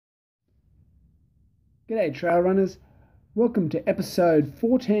G'day, trail runners. Welcome to episode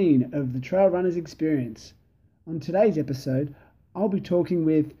 14 of the Trail Runners Experience. On today's episode, I'll be talking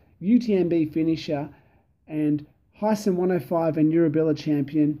with UTMB finisher and Hyson 105 and Eurobilla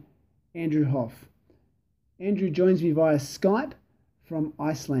champion, Andrew Hoff. Andrew joins me via Skype from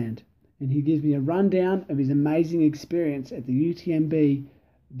Iceland, and he gives me a rundown of his amazing experience at the UTMB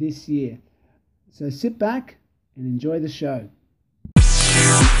this year. So sit back and enjoy the show.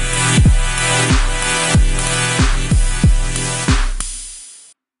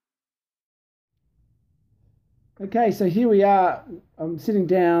 Okay, so here we are. I'm sitting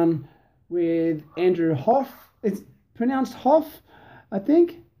down with Andrew Hoff. It's pronounced Hoff, I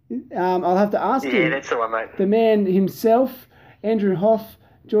think. I'll have to ask him. Yeah, that's the one, mate. The man himself, Andrew Hoff,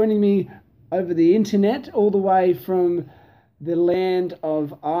 joining me over the internet all the way from the land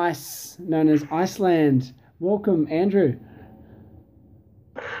of ice, known as Iceland. Welcome, Andrew.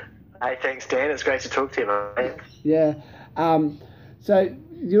 Hey, thanks, Dan. It's great to talk to you, mate. Yeah. So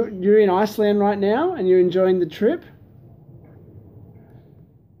you're in Iceland right now, and you're enjoying the trip.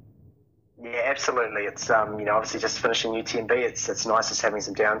 Yeah, absolutely. It's obviously just finishing UTMB. It's nice just having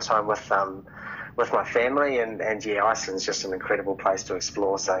some downtime with my family, and yeah, Iceland's just an incredible place to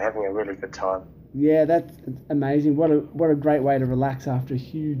explore. So having a really good time. Yeah, that's amazing. What a great way to relax after a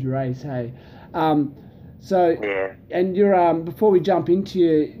huge race, hey. So yeah. And you're before we jump into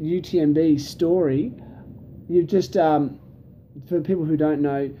your UTMB story, you've just for people who don't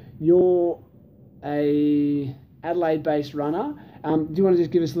know, you're a Adelaide-based runner. Do you want to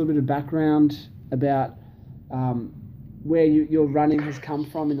just give us a little bit of background about where your running has come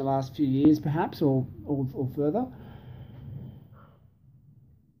from in the last few years, perhaps, or further?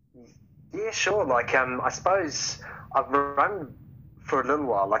 Yeah, sure. I suppose I've run for a little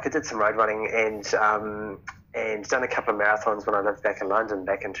while. I did some road running and done a couple of marathons when I lived back in London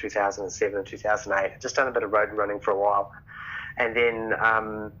back in 2007 and 2008. Just done a bit of road running for a while. And then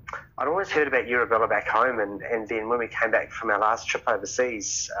I'd always heard about Eurobilla back home, and then when we came back from our last trip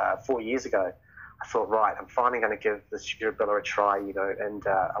overseas 4 years ago, I thought, right, I'm finally going to give this Eurobilla a try, and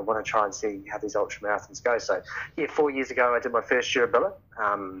I want to try and see how these ultra marathons go. So, yeah, 4 years ago I did my first Eurobilla,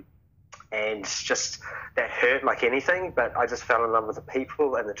 and just that hurt like anything, but I just fell in love with the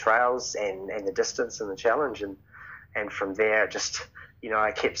people and the trails and the distance and the challenge, and from there just...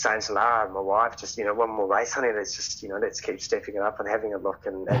 I kept saying to Lara, my wife, just, one more race, honey, let's keep stepping it up and having a look.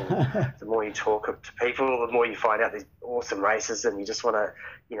 And the more you talk to people, the more you find out these awesome races, and you just want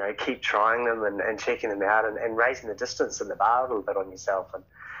to, keep trying them and checking them out and raising the distance and the bar a little bit on yourself.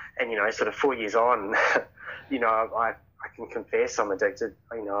 And sort of 4 years on, I can confess I'm addicted.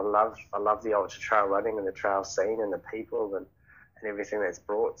 I love the ultra trail running and the trail scene and the people and everything that's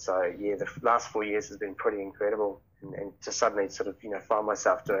brought. So, yeah, the last 4 years has been pretty incredible. And to suddenly sort of, find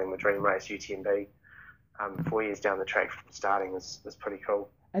myself doing the dream race UTMB 4 years down the track from starting was pretty cool.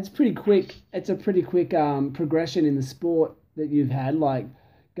 It's pretty quick. It's a pretty quick progression in the sport that you've had, like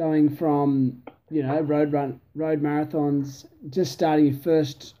going from, road marathons, just starting your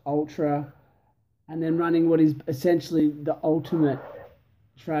first ultra, and then running what is essentially the ultimate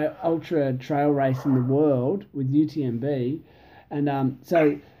ultra trail race in the world with UTMB. And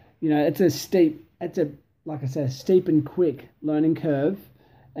so, it's a like I said, steep and quick learning curve.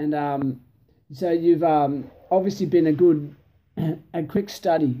 And so you've obviously been a quick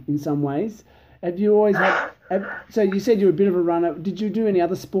study in some ways. Have you always so you said you're a bit of a runner. Did you do any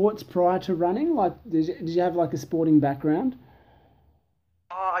other sports prior to running? Did you have a sporting background?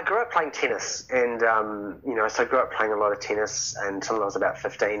 I grew up playing tennis, and so I grew up playing a lot of tennis until I was about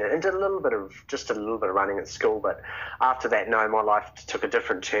 15, and did a little bit of running at school. But after that, no, my life took a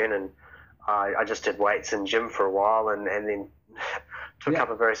different turn, and I just did weights and gym for a while, and then took up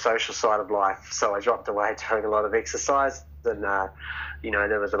a very social side of life. So I dropped away doing a lot of exercise, and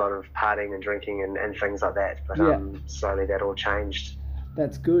there was a lot of partying and drinking and things like that. But slowly that all changed.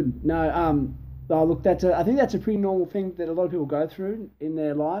 That's good. No, look, I think that's a pretty normal thing that a lot of people go through in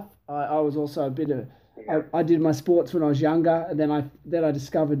their life. I was also a bit of... I did my sports when I was younger, and then I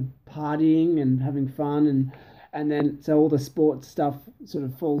discovered partying and having fun, and then so all the sports stuff sort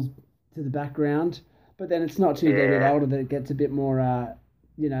of falls to the background. But then it's not till you get a bit older that it gets a bit more, I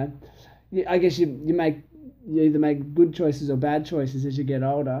guess you either make good choices or bad choices as you get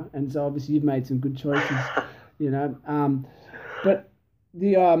older, and so obviously you've made some good choices, But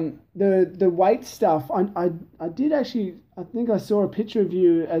the weight stuff, I did actually, I think I saw a picture of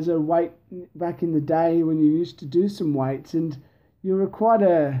you as a weight back in the day when you used to do some weights, and you were quite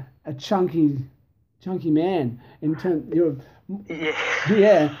a chunky man in terms.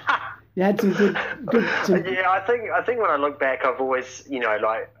 You had some good. Yeah, I think when I look back, I've always,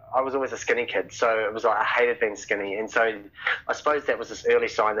 I was always a skinny kid, so it was like I hated being skinny, and so I suppose that was this early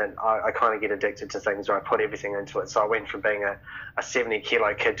sign that I kind of get addicted to things where I put everything into it. So I went from being a 70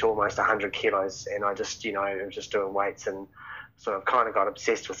 kilo kid to almost 100 kilos, and I just was just doing weights, and so I've kind of got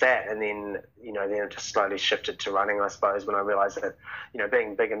obsessed with that, and then then it just slowly shifted to running. I suppose when I realised that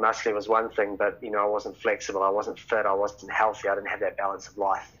being big and muscly was one thing, but I wasn't flexible, I wasn't fit, I wasn't healthy, I didn't have that balance of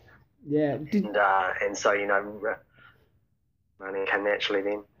life. Yeah. And so running came naturally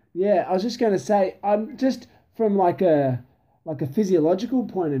then. Yeah, I was just going to say, just from like a physiological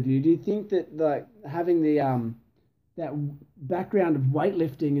point of view, do you think that like having the that background of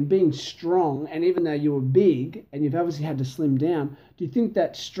weightlifting and being strong, and even though you were big and you've obviously had to slim down, do you think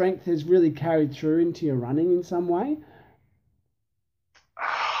that strength has really carried through into your running in some way?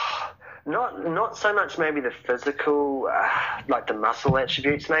 Not so much maybe the physical, like the muscle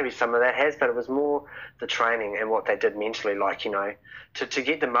attributes. Maybe some of that has, but it was more the training and what they did mentally. Like to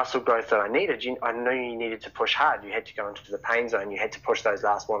get the muscle growth that I needed, I knew you needed to push hard. You had to go into the pain zone. You had to push those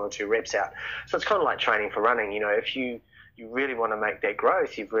last 1 or 2 reps out. So it's kind of like training for running. If you really want to make that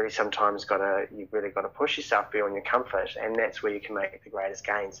growth, you've really got to push yourself beyond your comfort, and that's where you can make the greatest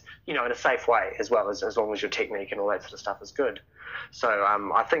gains. In a safe way as well, as long as your technique and all that sort of stuff is good. So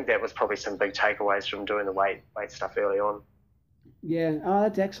I think that was probably some big takeaways from doing the weight stuff early on. Yeah, oh,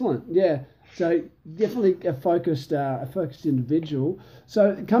 that's excellent. Yeah, so definitely a focused individual.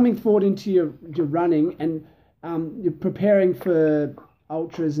 So coming forward into your running, and you're preparing for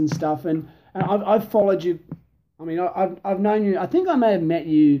ultras and stuff, and I've followed you. I mean, I've known you. I think I may have met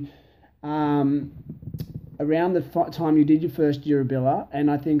you around the time you did your first Eurobilla, and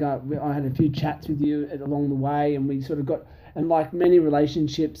I think I had a few chats with you along the way, and we sort of got, and like many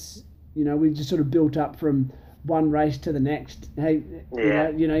relationships, we just sort of built up from one race to the next. Hey, yeah.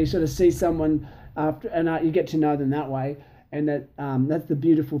 you sort of see someone after, and you get to know them that way, and that's the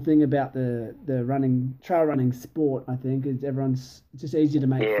beautiful thing about the trail running sport. I think is it's just easier to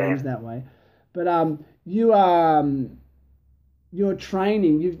make friends that way. But your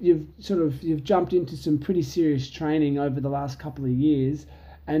training, you've jumped into some pretty serious training over the last couple of years,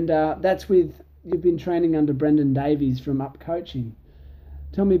 and you've been training under Brendan Davies from Up Coaching.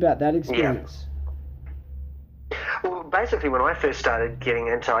 Tell me about that experience. Yeah. Well, basically, when I first started getting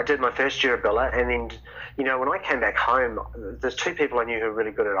into, I did my first Eurobilla, and then when I came back home, there's 2 people I knew who were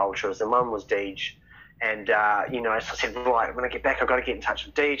really good at ultras, and one was Deej. And, so I said, right, when I get back, I've got to get in touch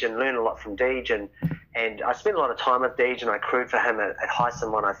with Deej and learn a lot from Deej. And I spent a lot of time with Deej, and I crewed for him at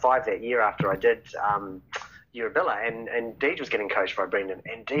Hyson 105 that year after I did Eurobilla. And Deej was getting coached by Brendan.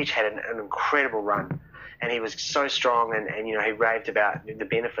 And Deej had an incredible run. And he was so strong, and he raved about the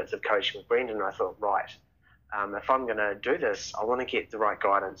benefits of coaching with Brendan. And I thought, right, if I'm going to do this, I want to get the right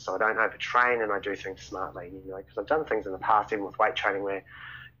guidance so I don't overtrain and I do things smartly, because I've done things in the past, even with weight training, where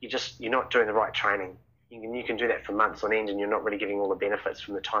you're not doing the right training. You can do that for months on end, and you're not really getting all the benefits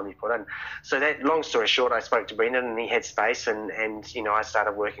from the time you put in. So that, long story short, I spoke to Brendan, and he had space, and I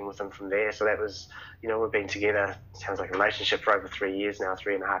started working with him from there. So that was, we've been together, sounds like a relationship for over 3 years now,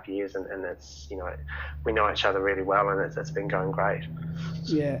 3.5 years, and it's, we know each other really well, and it's been going great.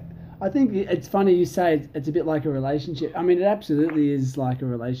 Yeah. I think it's funny you say it's a bit like a relationship. I mean, it absolutely is like a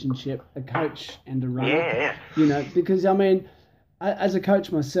relationship, a coach and a runner. Yeah. Because, I mean, as a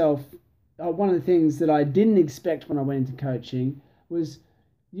coach myself, one of the things that I didn't expect when I went into coaching was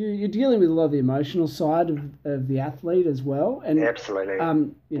you're dealing with a lot of the emotional side of the athlete as well, and absolutely,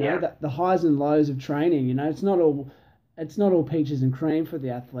 the highs and lows of training. It's not all peaches and cream for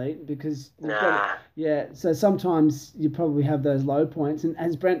the athlete, because so sometimes you probably have those low points, and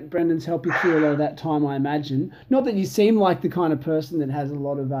as Brendan's helped you through a lot of that time, I imagine. Not that you seem like the kind of person that has a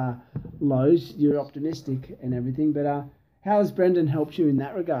lot of lows. You're optimistic and everything, but how has Brendan helped you in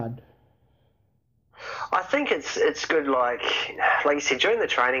that regard? I think it's good, like you said, during the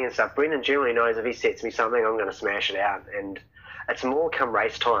training and stuff, Brendan generally knows if he sets me something, I'm going to smash it out, and it's more come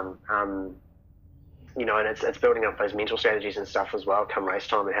race time, and it's building up those mental strategies and stuff as well come race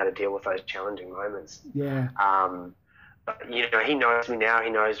time, and how to deal with those challenging moments. Yeah. But, he knows me now, he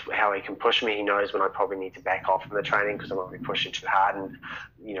knows how he can push me, he knows when I probably need to back off from the training because I might be pushing too hard and,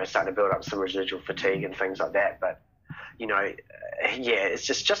 starting to build up some residual fatigue and things like that, but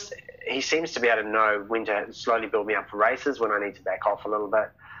it's just he seems to be able to know when to slowly build me up for races, when I need to back off a little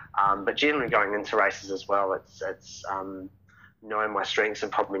bit. But generally going into races as well, it's knowing my strengths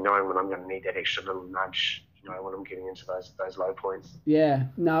and probably knowing when I'm going to need that extra little nudge, when I'm getting into those low points. Yeah,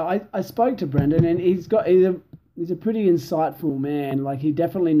 no, I spoke to Brendan, and he's a pretty insightful man. Like, he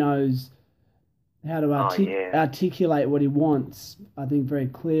definitely knows how to articulate what he wants, I think, very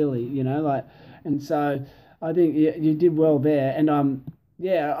clearly, and so I think you did well there. And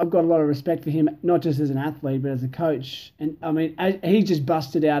yeah, I've got a lot of respect for him, not just as an athlete, but as a coach. And I mean, he just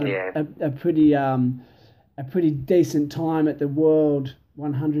busted out Yeah, a pretty decent time at the World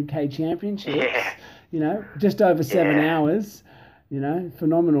 100K yeah, Championships. You know, just over seven yeah, hours. You know,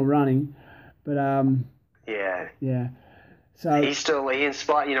 phenomenal running. But yeah. yeah. So He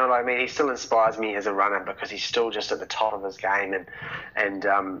inspire, you know what I mean. He still inspires me as a runner because he's still just at the top of his game, and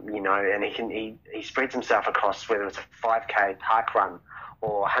you know, and he spreads himself across whether it's a 5K park run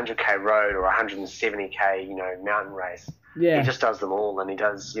or 100K road or 170K, you know, mountain race. He yeah, just does them all, and he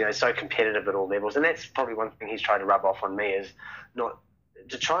does, you know, so competitive at all levels. And that's probably one thing he's tried to rub off on me is not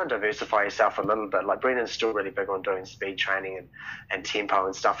to try and diversify yourself a little bit. Like Brendan's still really big on doing speed training and tempo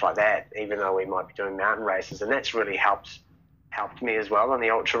and stuff like that, even though we might be doing mountain races, and that's really helped me as well on the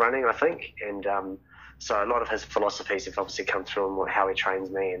ultra running, I think. And so a lot of his philosophies have obviously come through in how he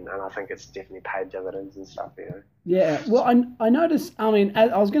trains me, and I think it's definitely paid dividends and stuff, you know. yeah. Well, I noticed. I mean,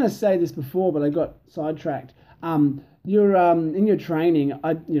 I was going to say this before, but I got sidetracked. You're in your training.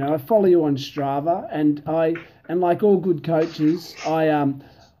 I follow you on Strava, and like all good coaches, I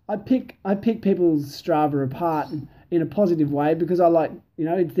pick people's Strava apart in a positive way because I like,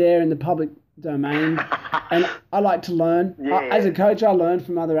 it's there in the public domain, and I like to learn. As a Yeah, coach, I learn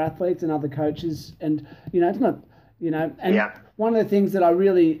from other athletes and other coaches, and it's not, and yeah, one of the things that I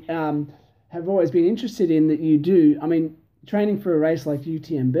really have always been interested in that you do. I mean, training for a race like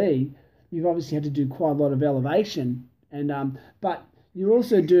UTMB, you've obviously had to do quite a lot of elevation, and but you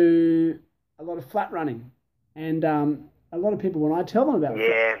also do a lot of flat running, and a lot of people, when I tell them about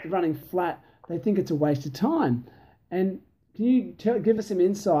yeah. running flat, they think it's a waste of time. And can you give us some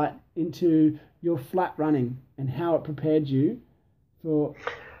insight into your flat running and how it prepared you for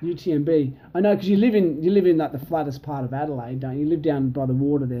UTMB? I know because you live in like the flattest part of Adelaide, don't you? You live down by the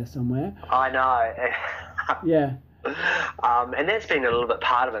water there somewhere. I know. Yeah, And that's been a little bit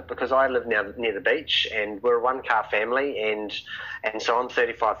part of it because I live now near the beach and we're a one car family, and so I'm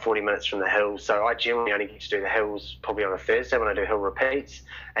 35, 40 minutes from the hills. So I generally only get to do the hills probably on a Thursday when I do hill repeats,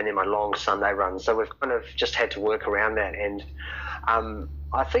 and then my long Sunday run. So we've kind of just had to work around that. And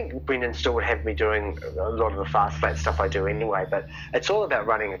I think Brendan still would have me doing a lot of the fast flat stuff I do anyway, but it's all about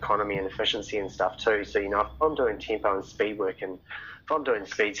running economy and efficiency and stuff too. So, if I'm doing tempo and speed work, and if I'm doing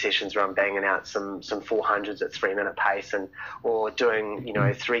speed sessions where I'm banging out some 400s at 3 minute pace, or doing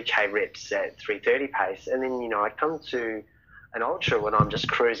 3K reps at 3:30 pace, and then I come to an ultra when I'm just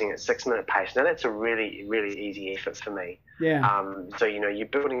cruising at 6 minute pace. Now that's a really really easy effort for me. yeah, So you're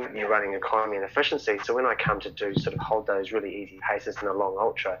building your running economy and efficiency. So when I come to do sort of hold those really easy paces in a long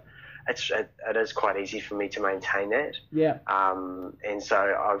ultra, it is quite easy for me to maintain that. yeah, And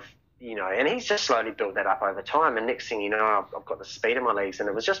so and he's just slowly built that up over time. And next thing you know, I've got the speed in my legs, and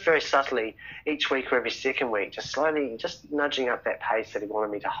it was just very subtly each week or every second week, just slowly, just nudging up that pace that he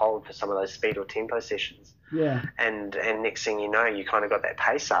wanted me to hold for some of those speed or tempo sessions. yeah, And next thing you know, you kind of got that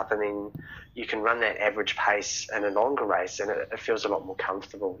pace up, and then you can run that average pace in a longer race, and it feels a lot more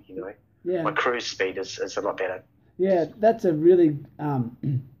comfortable. yeah. My cruise speed is a lot better. Yeah, that's a really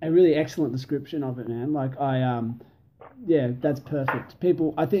a really excellent description of it, man. Like yeah, that's perfect.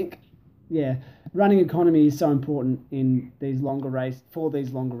 People, I think, yeah, running economy is so important in these longer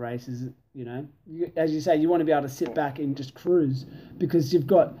races. As you say, you want to be able to sit back and just cruise because you've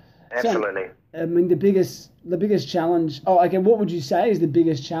got so. Absolutely. I mean, the biggest challenge. Oh, okay. What would you say is the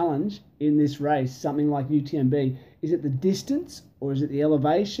biggest challenge in this race? Something like UTMB. Is it the distance, or is it the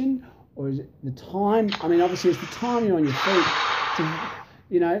elevation, or is it the time? I mean, obviously, it's the time you're on your feet.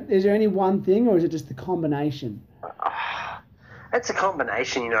 Is there any one thing, or is it just the combination? It's a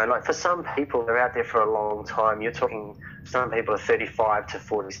combination, like for some people, they're out there for a long time. You're talking, some people are 35 to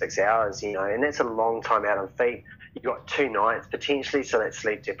 46 hours, and that's a long time out on feet. You've got 2 nights potentially, so that's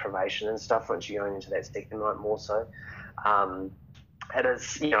sleep deprivation and stuff once you're going into that second night more so. It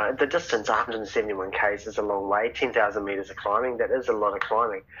is, the distance, 171 k's is a long way. 10,000 metres of climbing, that is a lot of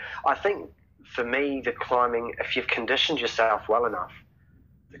climbing. I think for me, the climbing, if you've conditioned yourself well enough,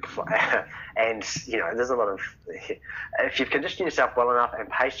 and there's a lot of, if you've conditioned yourself well enough and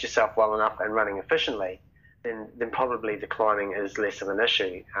paced yourself well enough and running efficiently, then probably the climbing is less of an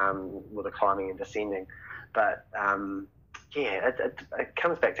issue, with the climbing and descending. But it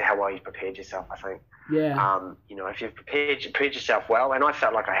comes back to how well you've prepared yourself, I think. Yeah, If you've prepared yourself well, and I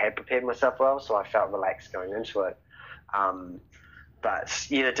felt like I had prepared myself well, so I felt relaxed going into it. But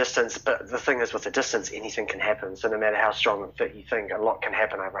the distance. But the thing is, with the distance, anything can happen. So no matter how strong and fit you think, a lot can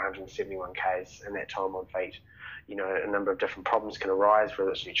happen over 171 k's in that time on feet. A number of different problems can arise, whether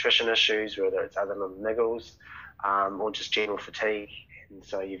it's nutrition issues, whether it's other little niggles, or just general fatigue. And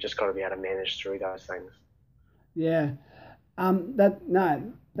so you've just got to be able to manage through those things. yeah. That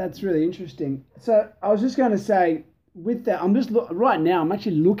no, that's really interesting. So I was just going to say, with that, right now. I'm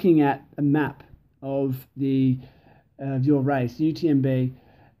actually looking at a map of the of your race, UTMB,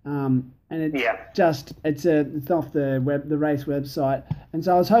 and it's Yeah. it's off the race website. And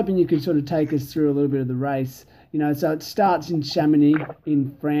so I was hoping you could sort of take us through a little bit of the race. So it starts in Chamonix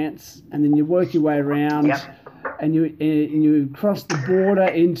in France, and then you work your way around, Yep. and you cross the border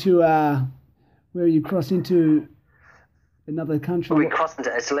into where you cross into another country. We crossed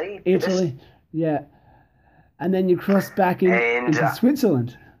into Italy. Italy, yeah, and then you cross back into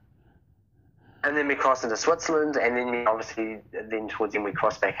Switzerland. And then we crossed into Switzerland, and then obviously then towards the end we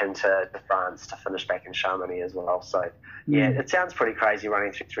crossed back into France to finish back in Chamonix as well. So yeah, it sounds pretty crazy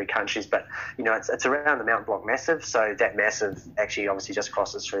running through 3 countries, but it's around the Mount Blanc Massif. So that massif actually obviously just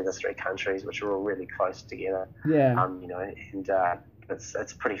crosses through the 3 countries, which are all really close together. Yeah. And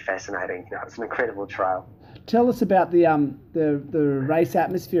it's pretty fascinating. It's an incredible trail. Tell us about the race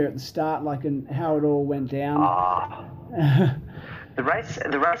atmosphere at the start, and how it all went down. The race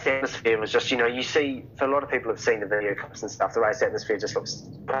atmosphere was just, you see, for a lot of people who've seen the video clips and stuff, the race atmosphere just looks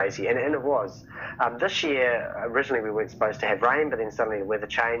crazy, and it was. This year, originally we weren't supposed to have rain, but then suddenly the weather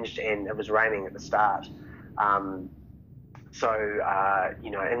changed and it was raining at the start. And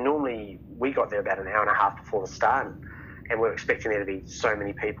normally we got there about an hour and a half before the start, and we're expecting there to be so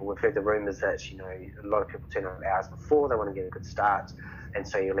many people. We've heard the rumours that, a lot of people turn up hours before, they want to get a good start, and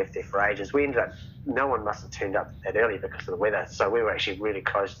so you're left there for ages. No one must have turned up that early because of the weather, so we were actually really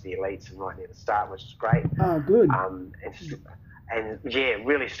close to the elites and right near the start, which is great. Oh, good. And yeah,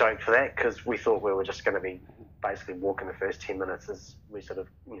 really stoked for that, because we thought we were just going to be basically walking the first 10 minutes as we sort of,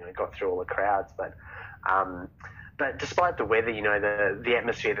 got through all the crowds. But despite the weather, the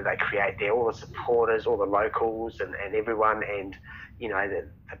atmosphere that they create there, all the supporters, all the locals and everyone, and, they're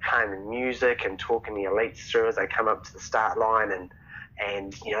playing the music and talking the elites through as they come up to the start line, and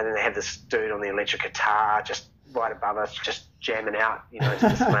then they have this dude on the electric guitar just right above us, just jamming out,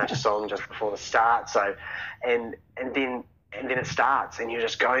 just this major song just before the start. So, and then it starts, and you're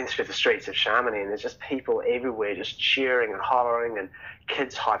just going through the streets of Chamonix, and there's just people everywhere just cheering and hollering, and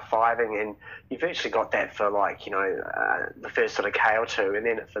kids high-fiving, and you've actually got that for the first sort of K or 2, and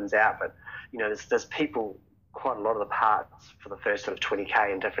then it thins out. But, there's people, quite a lot of the parts for the first sort of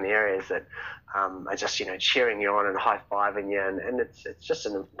 20K in different areas that are just, cheering you on and high-fiving you, and it's just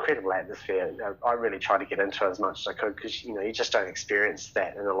an incredible atmosphere. I really try to get into it as much as I could, because, you just don't experience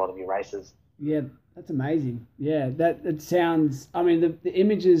that in a lot of your races. Yeah, that's amazing. Yeah, it sounds. I mean, the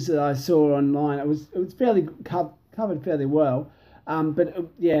images that I saw online, it was fairly covered fairly well, but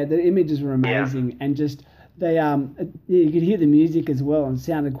the images were amazing, and just they you could hear the music as well, and it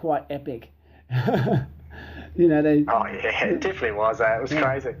sounded quite epic. They. Oh yeah, it definitely was. It was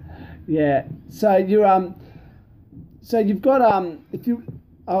crazy. Yeah. So you've got if you,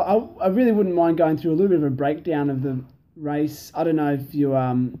 I really wouldn't mind going through a little bit of a breakdown of the race. I don't know if you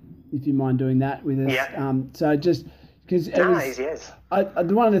mind doing that with us. Yeah. So just because yes.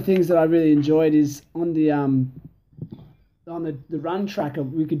 One of the things that I really enjoyed is on the run tracker,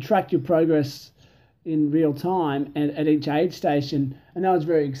 we could track your progress in real time and at each aid station, and that was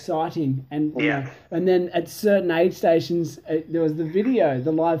very exciting. And and then at certain aid stations, there was the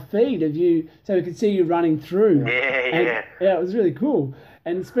live feed of you, so we could see you running through. Yeah, it was really cool.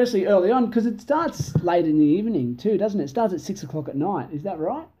 And especially early on, because it starts late in the evening too, doesn't it? It starts at 6 o'clock at night. Is that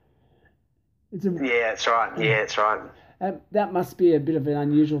right? Yeah, that's right. Yeah, that's right. That must be a bit of an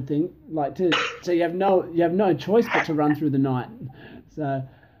unusual thing, so you have no choice but to run through the night. So,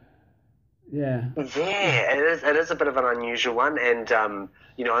 yeah. Yeah, it is a bit of an unusual one, and and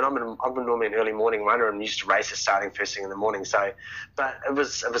I'm normally an early morning runner, and used to races starting first thing in the morning. So, but it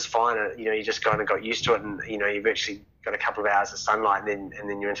was fine. You just kind of got used to it, and you've actually got a couple of hours of sunlight, and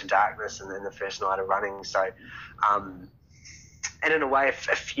then you're into darkness, and then the first night of running. So, and in a way,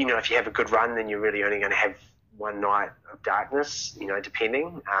 if you have a good run, then you're really only going to have one night of darkness,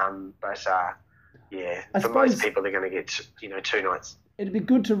 depending. For most people, they're going to get 2 nights. It'd be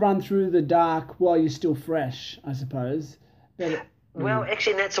good to run through the dark while you're still fresh, I suppose. Well,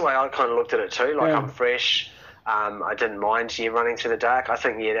 actually, that's the way I kind of looked at it too. I'm fresh. I didn't mind running through the dark. I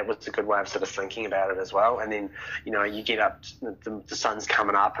think, that was a good way of sort of thinking about it as well. And then, you get up, the sun's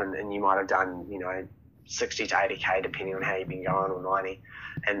coming up, and you might have done, 60 to 80K, depending on how you've been going, or 90.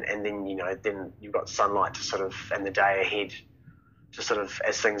 And then, then you've got sunlight to sort of, and the day ahead, to sort of,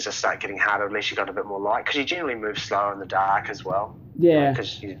 as things just start getting harder, at least you got a bit more light, because you generally move slower in the dark as well. Yeah.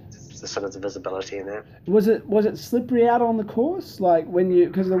 Because the sort of the visibility in there. Was it slippery out on the course,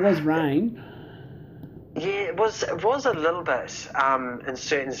 because there was rain? Yeah, it was a little bit in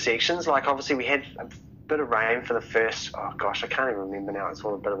certain sections. Obviously we had bit of rain for the first, oh gosh, I can't even remember now, it's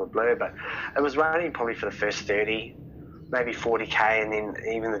all a bit of a blur, but it was raining probably for the first 30, maybe 40k, and then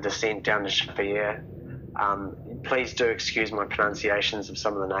even the descent down to Shafir. Please do excuse my pronunciations of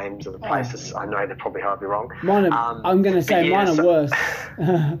some of the names of the places. I know they're probably horribly wrong. I'm going to say mine are worse.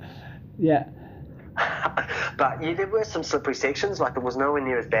 Yeah. But yeah, there were some slippery sections. Like, it was nowhere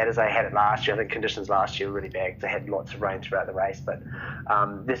near as bad as they had it last year. I think conditions last year were really bad because they had lots of rain throughout the race. But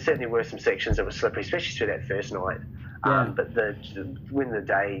there certainly were some sections that were slippery, especially through that first night. But when the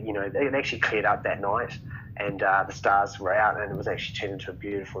day, it actually cleared up that night, and the stars were out, and it was actually turned into a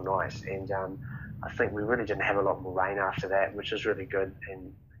beautiful night. And I think we really didn't have a lot more rain after that, which was really good.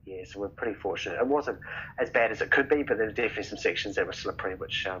 And yeah, so we're pretty fortunate. It wasn't as bad as it could be, but there were definitely some sections that were slippery,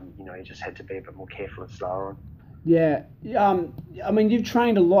 which you just had to be a bit more careful and slower on. Yeah. I mean, you've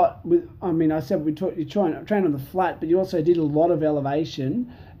trained a lot with. I mean, I said you trained on the flat, but you also did a lot of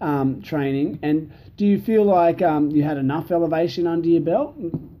elevation training. And do you feel like you had enough elevation under your belt?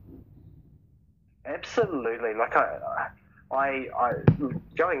 Absolutely. Like I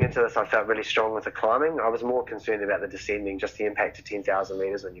going into this, I felt really strong with the climbing. I was more concerned about the descending, just the impact of 10,000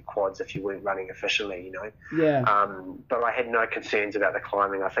 meters on your quads if you weren't running efficiently, Yeah. But I had no concerns about the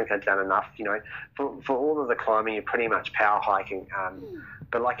climbing. I think I'd done enough, for all of the climbing, you're pretty much power hiking.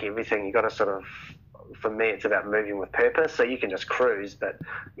 But like everything, you got to sort of, for me, it's about moving with purpose. So you can just cruise, but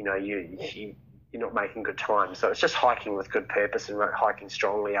you're not making good time. So it's just hiking with good purpose and hiking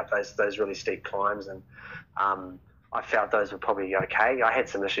strongly up those really steep climbs. And I felt those were probably okay. I had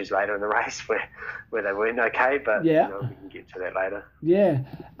some issues later in the race where they weren't okay, but yeah. We can get to that later. Yeah,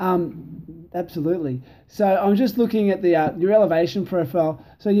 absolutely. So I'm just looking at the your elevation profile.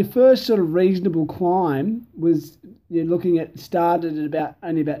 So your first sort of reasonable climb was, you're looking at, started at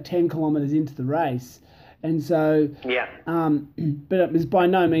only about 10 kilometres into the race. And so, yeah. But it was by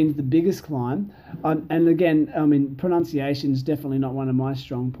no means the biggest climb. And again, I mean, pronunciation is definitely not one of my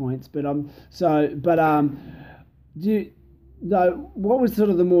strong points. But what was sort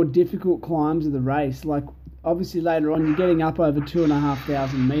of the more difficult climbs of the race? Like, obviously later on, you're getting up over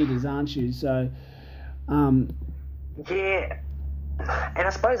 2,500 meters, aren't you? So, yeah. And I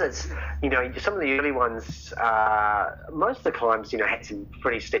suppose it's, some of the early ones, most of the climbs, had some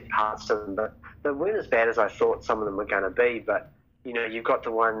pretty steep parts to them, but they weren't as bad as I thought some of them were going to be. But, you've got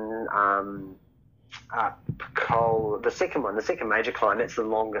the one, Col, the second major climb, that's the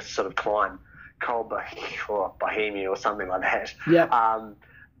longest sort of climb, Col Bohemia or something like that. Yeah.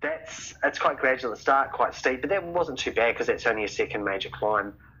 It's quite gradual at the start, quite steep, but that wasn't too bad because that's only a second major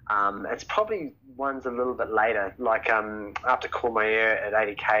climb. It's probably ones a little bit later, like after Courmayeur at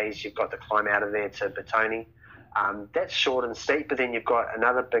 80 k's, you've got the climb out of there to Bertoni. That's short and steep, but then you've got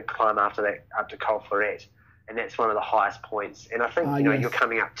another big climb after that up to Col Fleuret, and that's one of the highest points. And I think you're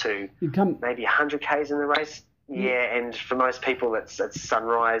coming up to maybe 100 k's in the race. Yeah, and for most people, it's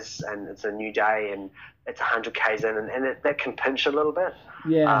sunrise and it's a new day and it's 100 k's in, and that can pinch a little bit.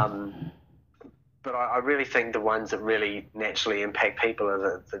 Yeah. But I really think the ones that really naturally impact people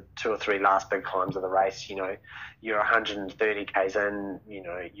are the two or three last big climbs of the race. You're 130 k's in,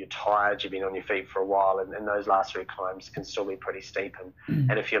 you're tired, you've been on your feet for a while, and those last three climbs can still be pretty steep.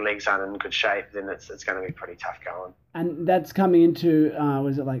 And if your legs aren't in good shape, then it's going to be pretty tough going. And that's coming into,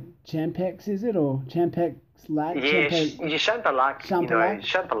 was it like Champex, is it? Or Champex Lac? Yeah, Champalac,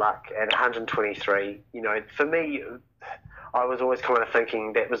 Champalac at 123. For me, I was always kind of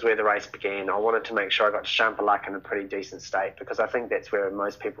thinking that was where the race began. I wanted to make sure I got to Champalac in a pretty decent state because I think that's where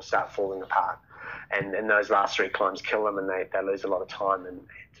most people start falling apart. And those last three climbs kill them and they lose a lot of time and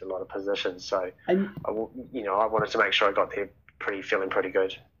a lot of positions. So, I wanted to make sure I got there feeling pretty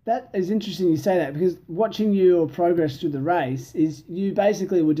good. That is interesting you say that, because watching your progress through the race is you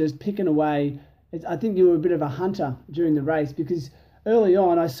basically were just picking away. I think you were a bit of a hunter during the race, because early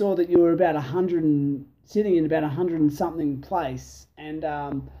on I saw that you were about 100 sitting in about 100 and something place, and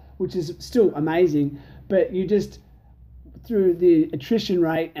which is still amazing. But you just, through the attrition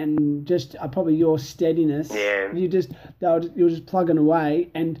rate and just probably your steadiness, you were just plugging away.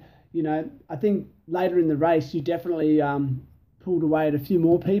 And I think later in the race you definitely pulled away at a few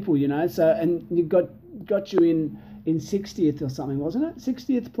more people. So, and you got you in 60th or something, wasn't it?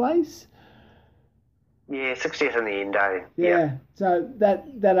 60th place. Yeah, 60th in the end, eh? Yeah. So that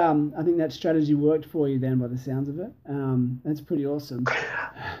I think that strategy worked for you then, by the sounds of it. That's pretty awesome.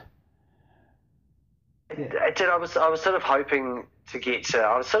 It did. I was sort of hoping to get to.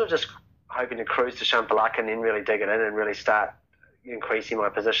 I was sort of just hoping to cruise to Champalac and then really dig it in and really start increasing my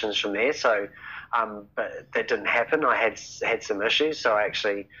positions from there. So, but that didn't happen. I had some issues, so I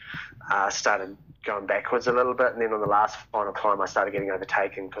actually started going backwards a little bit, and then on the last final climb I started getting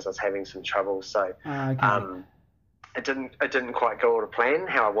overtaken because I was having some trouble. So Okay. it didn't quite go to plan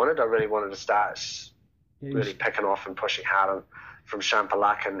how I wanted. I really wanted to start Yeah, really picking off and pushing hard on, from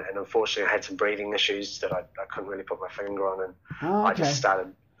Champalak, and unfortunately I had some breathing issues that I couldn't really put my finger on, and I just okay.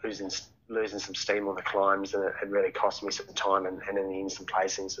 started losing some steam on the climbs, and it really cost me some time, and in the end some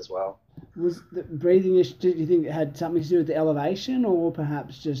placings as well. Was the breathing issue, do you think it had something to do with the elevation or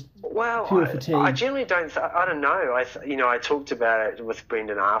perhaps just Well, pure I fatigue? generally don't. I don't know. I talked about it with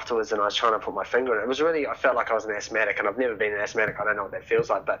Brendan afterwards, and I was trying to put my finger on it. It was really. I felt like I was an asthmatic, and I've never been an asthmatic. I don't know what that feels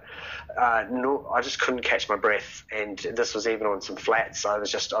like, but no, I just couldn't catch my breath, and this was even on some flats. I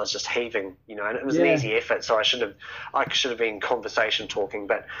was just heaving, and it was an Yeah. easy effort. So I should have been conversation talking,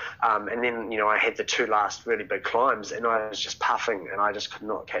 but and then I had the two last really big climbs, and I was just puffing, and I just could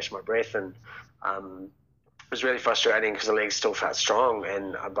not catch my breath, and it was really frustrating because the legs still felt strong,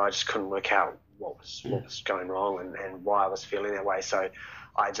 and I just couldn't work out what was going wrong, and why I was feeling that way. So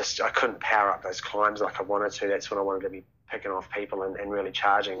I couldn't power up those climbs like I wanted to. That's when I wanted to be picking off people and really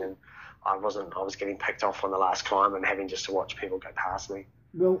charging, and I wasn't. I was getting picked off on the last climb and having just to watch people go past me.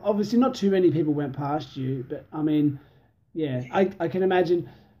 Well, obviously not too many people went past you, but I mean, yeah, I can imagine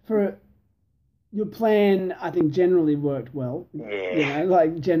for your plan, I think generally worked well, Yeah.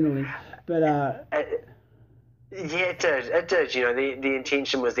 like generally. But It, yeah, it did. It did. The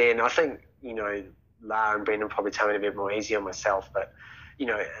intention was there, and I think Lara and Brendan probably tell me to be a bit more easy on myself. But a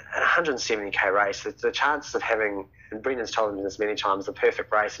 170k race, the chances of having, and Brendan's told me this many times, the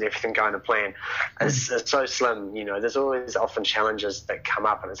perfect race and everything going to plan is so slim. There's always often challenges that come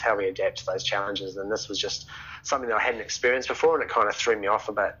up, and it's how we adapt to those challenges. And this was just something that I hadn't experienced before, and it kind of threw me off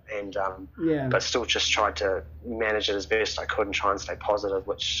a bit. And yeah, but still just tried to manage it as best I could and try and stay positive,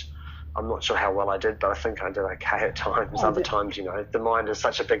 which I'm not sure how well I did, but I think I did okay at times. oh, Other times, the mind is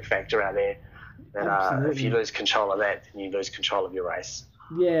such a big factor out there that if you absolutely. lose control of that, then you lose control of your race.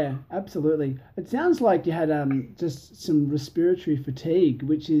 Yeah, absolutely. It sounds like you had just some respiratory fatigue,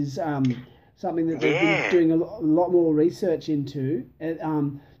 which is something that they've been Yeah, doing a lot more research into.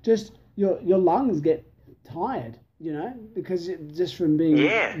 And just your lungs get tired, because just from being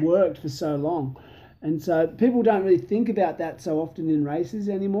yeah, worked for so long. And so people don't really think about that so often in races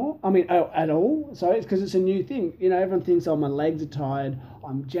anymore. I mean, oh, at all. So it's because it's a new thing. Everyone thinks, oh, my legs are tired.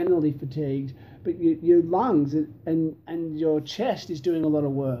 I'm generally fatigued, but your lungs and your chest is doing a lot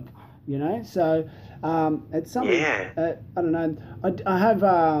of work. So it's something. yeah. I don't know. I have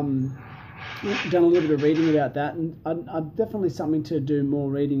done a little bit of reading about that, and I definitely something to do more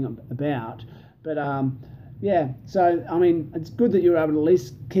reading about. But yeah, so I mean, it's good that you were able to at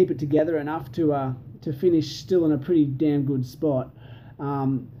least keep it together enough to finish still in a pretty damn good spot.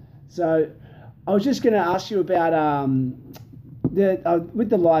 Um, so I was just going to ask you about the with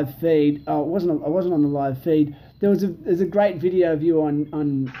the live feed. I wasn't on the live feed. There's a great video of you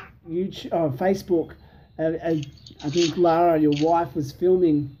on YouTube, Facebook. I think Lara, your wife, was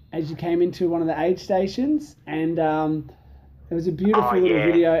filming as you came into one of the aid stations, and it was a Oh, beautiful little yeah.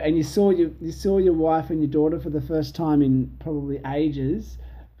 video. And you saw your wife and your daughter for the first time in probably ages.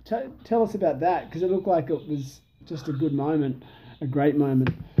 Tell us about that, because it looked like it was just a good moment, a great moment.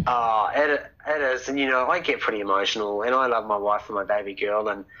 Oh, it is, and I get pretty emotional, and I love my wife and my baby girl,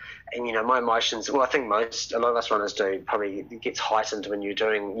 and my emotions. Well, I think a lot of us runners do. Probably it gets heightened when you're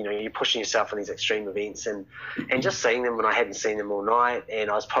doing, you're pushing yourself in these extreme events, and just seeing them when I hadn't seen them all night, and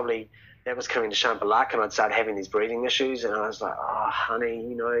I was probably that was coming to Champalak, and I'd started having these breathing issues, and I was like, oh,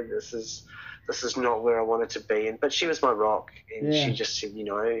 honey, this is not where I wanted to be, but she was my rock, and she Yeah, just said,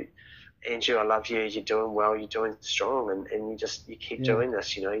 Andrew, I love you. You're doing well. You're doing strong, and you keep yeah, doing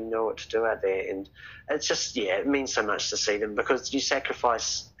this. You know what to do out there, and it's just it means so much to see them because you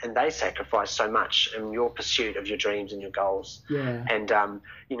sacrifice and they sacrifice so much in your pursuit of your dreams and your goals, yeah, and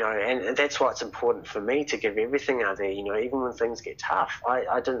and that's why it's important for me to give everything out there. Even when things get tough,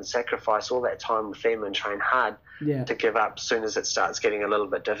 I didn't sacrifice all that time with them and train hard yeah, to give up as soon as it starts getting a little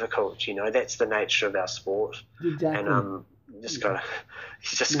bit difficult. That's the nature of our sport, and exactly. you just gotta,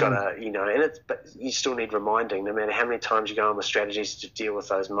 you just No, gotta, and but you still need reminding. No matter how many times you go on with strategies to deal with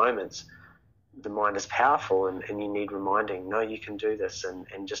those moments, the mind is powerful, and you need reminding. No, you can do this, and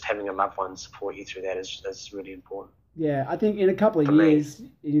just having a loved one support you through that is really important yeah, I think in a couple of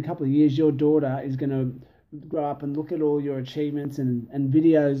years, your daughter is going to grow up and look at all your achievements and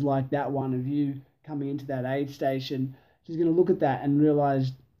videos like that one of you coming into that aid station. She's going to look at that and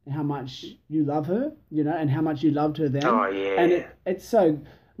realize how much you love her, and how much you loved her Oh then. And yeah, it's so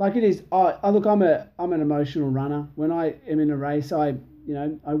like it is. Look, I'm an emotional runner. When I am in a race, I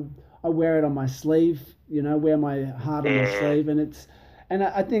wear it on my sleeve. Wear my heart on my yeah, sleeve, and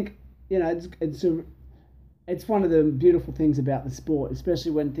I think you know, it's one of the beautiful things about the sport,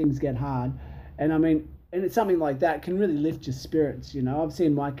 especially when things get hard. And I mean, and it's something like that can really lift your spirits. You know, I've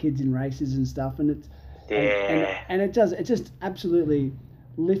seen my kids in races and stuff, and Yeah. and it just absolutely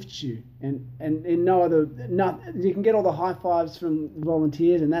lifts you. And in no other, not you can get all the high fives from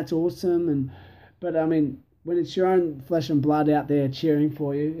volunteers, and that's awesome. But I mean, when it's your own flesh and blood out there cheering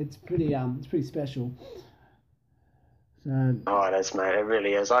for you, it's pretty special. So Oh, it is, mate. It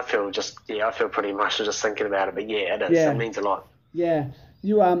really is. I feel pretty emotional just thinking about it. But yeah, it is. It yeah, means a lot. yeah,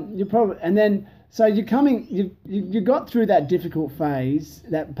 you probably, and then so you got through that difficult phase,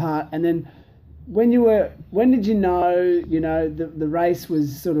 that part, and then when did you know the race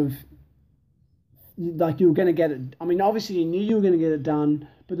was sort of like you were going to get it? I mean, obviously you knew you were going to get it done,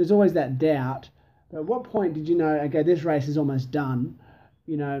 but there's always that doubt. But at what point did you know, okay, this race is almost done?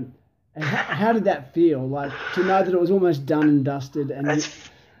 You know, and how did that feel? Like to know that it was almost done and dusted, and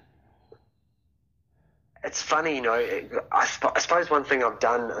It's funny, I suppose one thing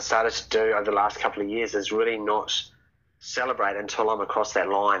I started to do over the last couple of years is really not celebrate until I'm across that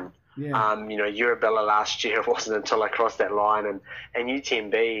line. yeah, Eurobilla last year, it wasn't until I crossed that line, and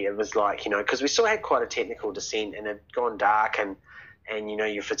UTMB, it was like, because we still had quite a technical descent and it had gone dark, and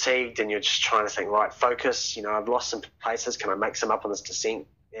you're fatigued and you're just trying to think, right, focus, I've lost some places, can I make some up on this descent?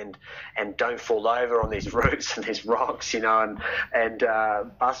 And don't fall over on these roots and these rocks, and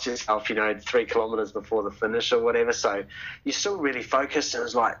bust yourself, 3 kilometers before the finish or whatever. So you're still really focused, and it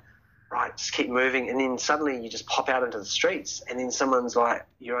was like, right, just keep moving. And then suddenly you just pop out into the streets, and then someone's like,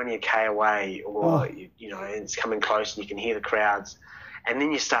 you're only a K away, or, it's coming close and you can hear the crowds. And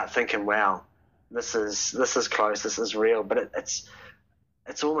then you start thinking, wow, this is close, this is real. But it's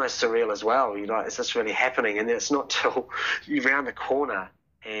almost surreal as well. You're like, is this really happening? And then it's not till you're around the corner.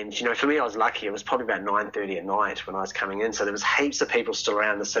 And, for me, I was lucky. It was probably about 9:30 at night when I was coming in. So there was heaps of people still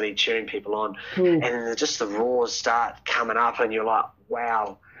around the city cheering people on. cool. And then just the roars start coming up and you're like,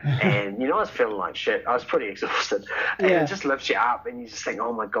 wow. And, I was feeling like shit. I was pretty exhausted. And Yeah. it just lifts you up and you just think,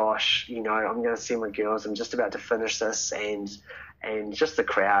 oh, my gosh, I'm going to see my girls. I'm just about to finish this. And just the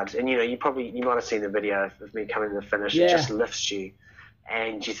crowd. And, you might have seen the video of me coming to the finish. Yeah. It just lifts you.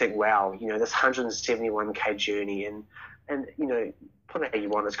 And you think, wow, this 171K journey and put it how you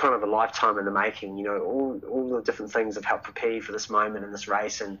want. It's kind of a lifetime in the making. All the different things have helped prepare you for this moment in this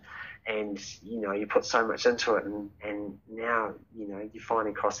race, and you put so much into it, and now you're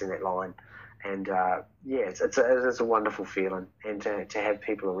finally crossing that line, and it is a wonderful feeling, and to have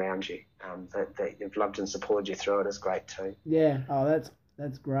people around you that have loved and supported you through it is great too. Yeah. Oh,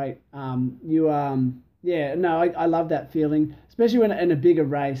 that's great. Yeah. No, I love that feeling, especially when in a bigger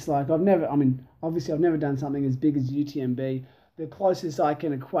race. Like obviously I've never done something as big as UTMB. The closest I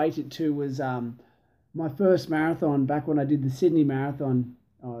can equate it to was my first marathon back when I did the Sydney Marathon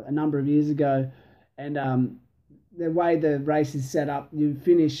a number of years ago, and the way the race is set up, you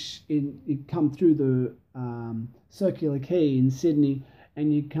come through the Circular Quay in Sydney,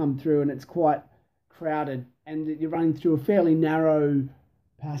 and you come through, and it's quite crowded, and you're running through a fairly narrow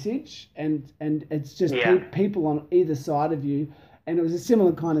passage, and it's just people on either side of you, and it was a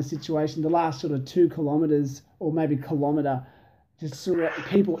similar kind of situation. The last sort of 2 kilometers or maybe kilometer, just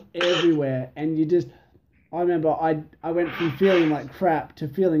people everywhere, and I remember I went from feeling like crap to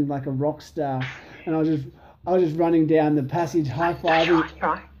feeling like a rock star, and I was just running down the passage, high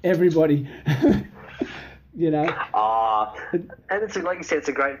fiving everybody. And it's like you said, it's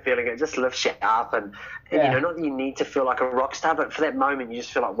a great feeling. It just lifts you up, and not that you need to feel like a rock star, but for that moment, you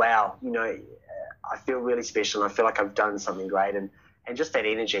just feel like, wow, I feel really special. And I feel like I've done something great, and just that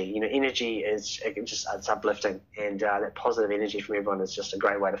energy. Energy it's uplifting, and that positive energy from everyone is just a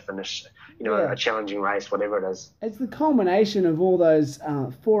great way to finish. A challenging race, whatever it is. It's the culmination of all those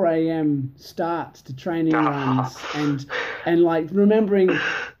 4 a.m. starts to training runs, and like remembering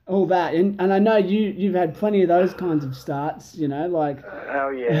all that, and I know you've had plenty of those kinds of starts, like oh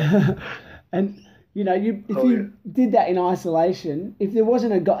yeah. And if you did that in isolation, if there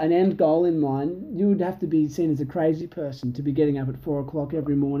wasn't an end goal in mind, you would have to be seen as a crazy person to be getting up at 4 o'clock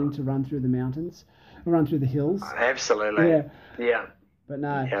every morning to run through the mountains or run through the hills. Absolutely. Yeah. But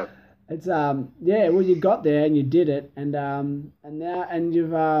no. Yeah. It's well, you got there and you did it, and now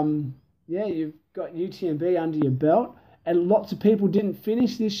you've got UTMB under your belt, and lots of people didn't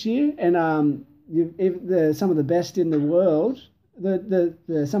finish this year, and some of the best in the world,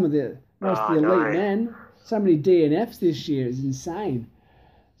 some of the most of the elite men, so many DNFs this year is insane.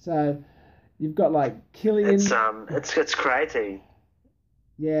 So you've got like Killian. It's crazy.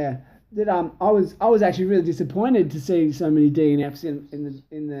 Yeah. I was actually really disappointed to see so many DNFs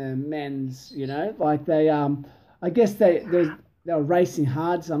in the men's. Like they I guess they were racing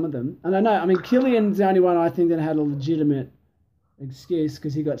hard, some of them. And I know, I mean, Killian's the only one I think that had a legitimate excuse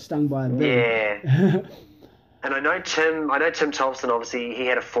because he got stung by a bee. Yeah. And I know Tim Thompson, obviously, he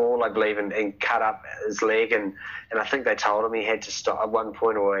had a fall, I believe, and cut up his leg. And I think they told him he had to stop at one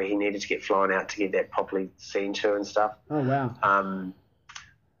point, or he needed to get flown out to get that properly seen to and stuff. Oh, wow.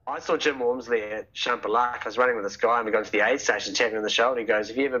 I saw Jim Wormsley at Champalak. I was running with this guy, and we got to the aid station, tapping on the shoulder. He goes,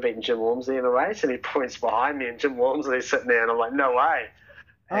 "Have you ever beaten Jim Wormsley in a race?" And he points behind me, and Jim Wormsley's sitting there, and I'm like, "No way."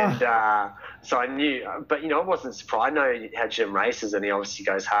 And so I knew, but I wasn't surprised. I know how Jim races, and he obviously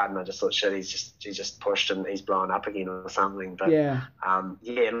goes hard. And I just thought, shit, he just pushed and he's blowing up again or something. But yeah,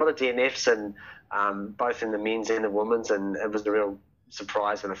 a lot of DNFs and both in the men's and the women's, and it was a real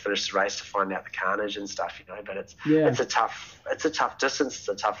surprise when I finished the race to find out the carnage and stuff. But it's a tough distance, it's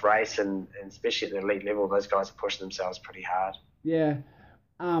a tough race, and especially at the elite level, those guys are pushing themselves pretty hard. Yeah,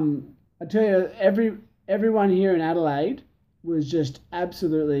 I tell you, everyone here in Adelaide was just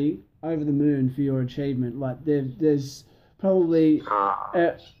absolutely over the moon for your achievement. Like there's probably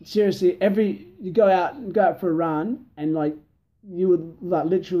seriously you go out for a run and like you were like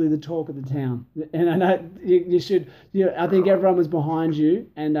literally the talk of the town. And I know you should. I think everyone was behind you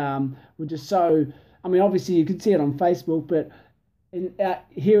and were just so. I mean, obviously you could see it on Facebook, but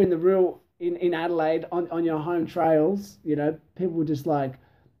here in the real in Adelaide on your home trails, people were just like,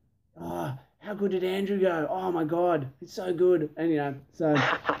 oh, how good did Andrew go? Oh my God, it's so good. And so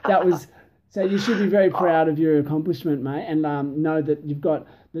that was. So you should be very proud of your accomplishment, mate, and know that you've got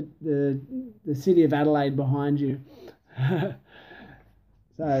the city of Adelaide behind you.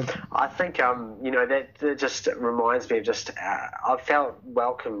 So I think that just reminds me of I felt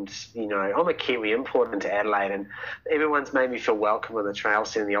welcomed. I'm a Kiwi imported into Adelaide, and everyone's made me feel welcome in the trail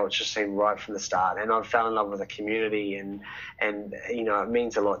scene and the ultra scene right from the start. And I've fell in love with the community, and it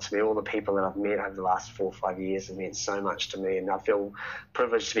means a lot to me. All the people that I've met over the last 4 or 5 years have meant so much to me, and I feel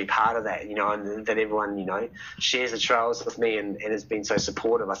privileged to be part of that. And that everyone shares the trails with me and has been so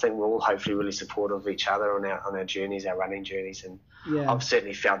supportive. I think we're all hopefully really supportive of each other on our journeys, our running journeys, and yeah. I've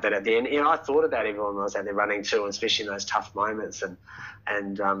certainly felt that at the end. I thought about everyone when I was out there running too, and especially in those tough moments.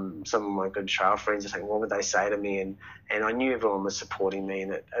 And some of my good trail friends, I think, what would they say to me? And I knew everyone was supporting me,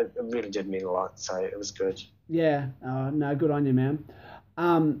 and it really did mean a lot. So it was good. Yeah. No, good on you, man.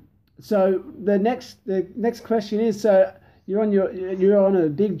 So the next question is: so you're on a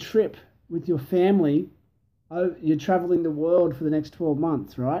big trip with your family. Oh, you're traveling the world for the next 12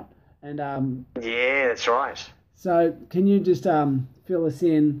 months, right? And yeah, that's right. So can you just fill us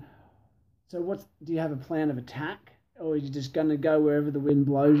in? So do you have a plan of attack, or are you just going to go wherever the wind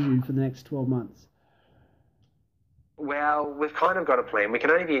blows you for the next 12 months? Well, we've kind of got a plan. We can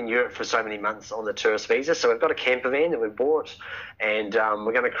only be in Europe for so many months on the tourist visa, so we've got a camper van that we've bought, and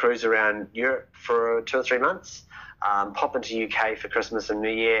we're going to cruise around Europe for 2 or 3 months, pop into UK for Christmas and New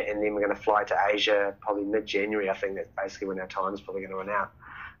Year, and then we're going to fly to Asia probably mid-January. I think that's basically when our time's probably going to run out.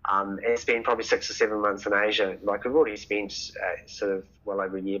 And it's been probably 6 or 7 months in Asia. Like we've already spent sort of well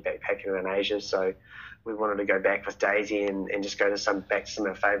over a year backpacking around Asia, so we wanted to go back with Daisy and just go to back to some of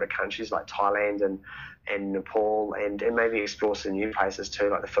our favourite countries like Thailand and Nepal, and maybe explore some new places too,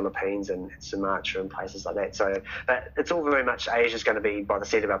 like the Philippines and Sumatra and places like that. So it's all very much Asia's going to be by the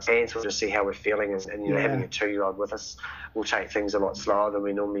seat of our pants. We'll just see how we're feeling, and having a 2-year-old with us, we'll take things a lot slower than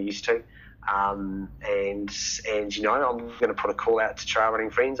we normally used to. And I'm going to put a call out to trail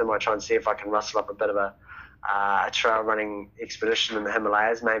running friends. I might try and see if I can rustle up a bit of a trail running expedition in the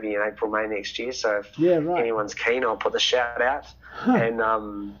Himalayas, maybe in April, May next year. So if anyone's keen, I'll put the shout out.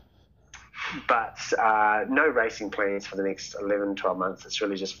 And but no racing plans for the next 11, 12 months. It's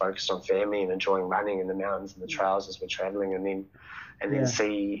really just focused on family and enjoying running in the mountains and the trails as we're traveling, and then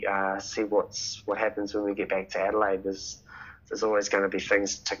see what happens when we get back to Adelaide. There's always going to be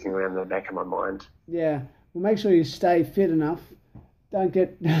things ticking around the back of my mind. Yeah. Well, make sure you stay fit enough. Don't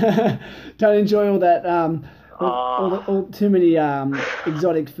enjoy all that all too many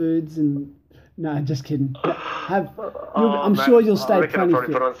exotic foods and no, just kidding. I'm sure you'll stay plenty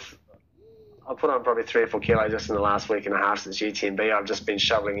fit. I've put on probably 3 or 4 kilos just in the last week and a half since UTMB. I've just been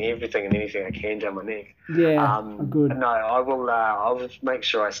shoveling everything and anything I can down my neck. Yeah, good. No, I will. I'll make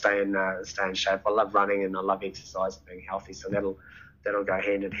sure I stay in shape. I love running and I love exercise and being healthy, so that'll go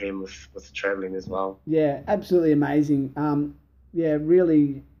hand in hand with traveling as well. Yeah, absolutely amazing.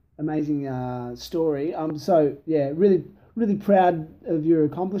 Really amazing story. So really really proud of your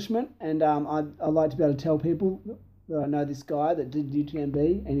accomplishment, and I'd like to be able to tell people that I know this guy that did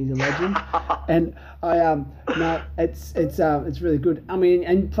UTMB and he's a legend. And it's really good. I mean,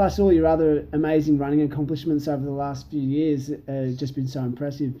 and plus all your other amazing running accomplishments over the last few years just been so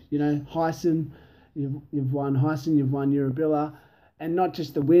impressive. Hyson, You've won Heisen, you've won Eurobilla, and not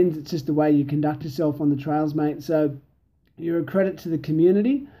just the wins, it's just the way you conduct yourself on the trails, mate. So you're a credit to the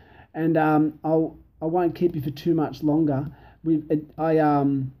community, and I won't keep you for too much longer. I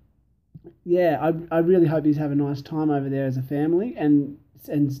really hope you have a nice time over there as a family, and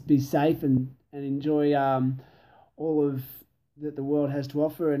be safe and enjoy all of that the world has to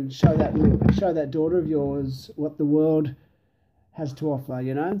offer, and show that daughter of yours what the world has to offer.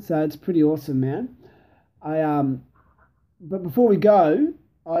 So it's pretty awesome, man. But before we go,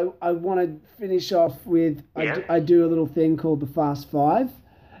 I want to finish off with I do a little thing called the Fast Five,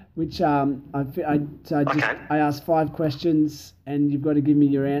 which I ask 5 questions, and you've got to give me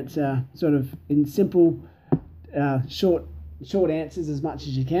your answer sort of in simple, short answers as much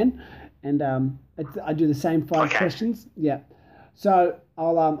as you can, and I do the same 5 questions. Yeah, so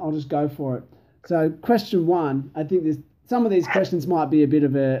I'll just go for it. So question 1, I think some of these questions might be a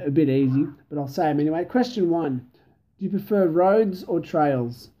bit easy, but I'll say them anyway. Question 1. Do you prefer roads or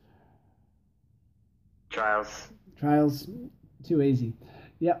trails? Trails. Trails, too easy.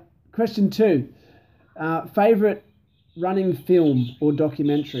 Yep. Question 2. Favorite running film or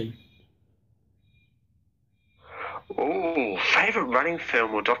documentary? Oh, favorite running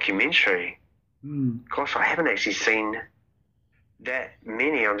film or documentary? Gosh, I haven't actually seen that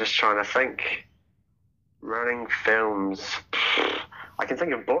many. I'm just trying to think. Running films. I can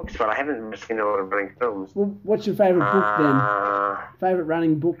think of books, but I haven't seen a lot of running films. Well, what's your favourite book then? Favourite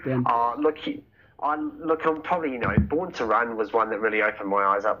running book then? I'm probably, Born to Run was one that really opened my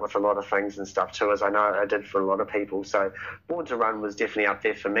eyes up with a lot of things and stuff too, as I know I did for a lot of people. So Born to Run was definitely up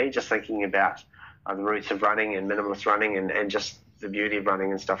there for me, just thinking about the roots of running and minimalist running and just the beauty of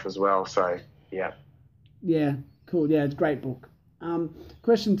running and stuff as well. So, yeah. Yeah, cool. Yeah, it's a great book.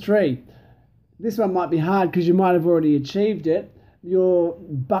 Question 3. This one might be hard because you might have already achieved it. Your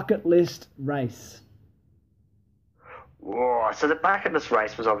bucket list race. Oh, so the bucket list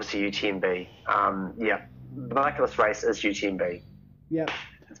race was obviously UTMB. The bucket list race is UTMB. Yep.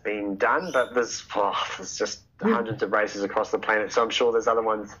 It's been done, but there's just hundreds of races across the planet. So I'm sure there's other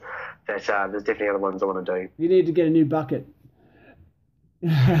ones that there's definitely other ones I want to do. You need to get a new bucket.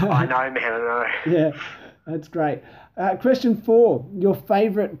 I know, man. I know. Yeah, that's great. Question 4. Your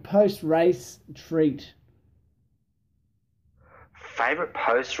favourite post-race treat? Favourite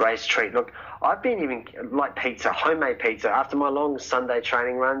post-race treat? Look, I've been even like pizza, homemade pizza. After my long Sunday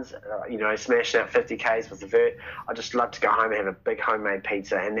training runs, smashing out 50 Ks with the vert, I just love to go home and have a big homemade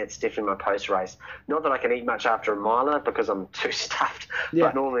pizza, and that's definitely my post-race. Not that I can eat much after a miler because I'm too stuffed,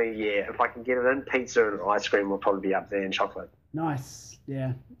 but normally, if I can get it in, pizza and ice cream will probably be up there, and chocolate. Nice.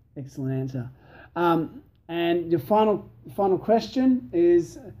 Yeah, excellent answer. And your final question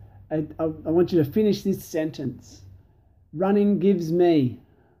is, I want you to finish this sentence. Running gives me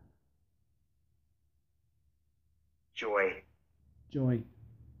joy.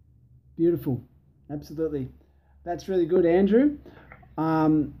 Beautiful. Absolutely. That's really good, Andrew. I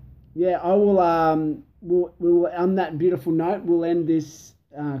will. We'll on that beautiful note, we'll end this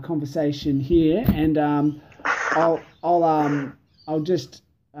conversation here, and I'll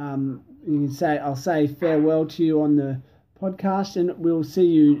say farewell to you on the podcast, and we'll see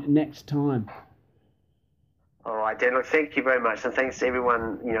you next time. All right, Dan, look, thank you very much. And thanks to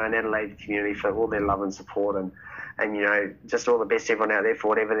everyone, in Adelaide community for all their love and support, and just all the best to everyone out there for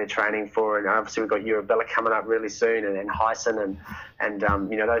whatever they're training for. And obviously we've got Eurobilla coming up really soon, and Heisen, and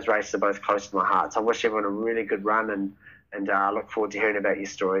those races are both close to my heart. So I wish everyone a really good run, and I look forward to hearing about your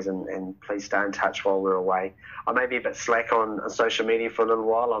stories, and please stay in touch while we're away. I may be a bit slack on social media for a little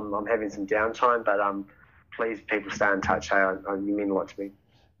while. I'm having some downtime, but please, people, stay in touch. You mean a lot to me.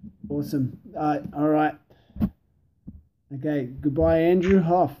 Awesome. All right. Okay, goodbye, Andrew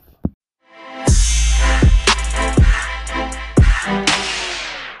Hoff.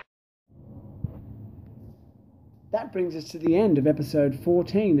 That brings us to the end of episode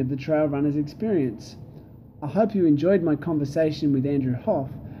 14 of the Trail Runners Experience. I hope you enjoyed my conversation with Andrew Hoff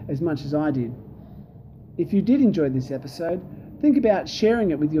as much as I did. If you did enjoy this episode, think about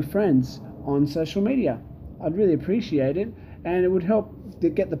sharing it with your friends on social media. I'd really appreciate it, and it would help to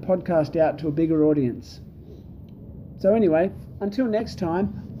get the podcast out to a bigger audience. So anyway, until next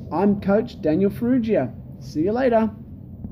time, I'm Coach Daniel Ferrugia. See you later.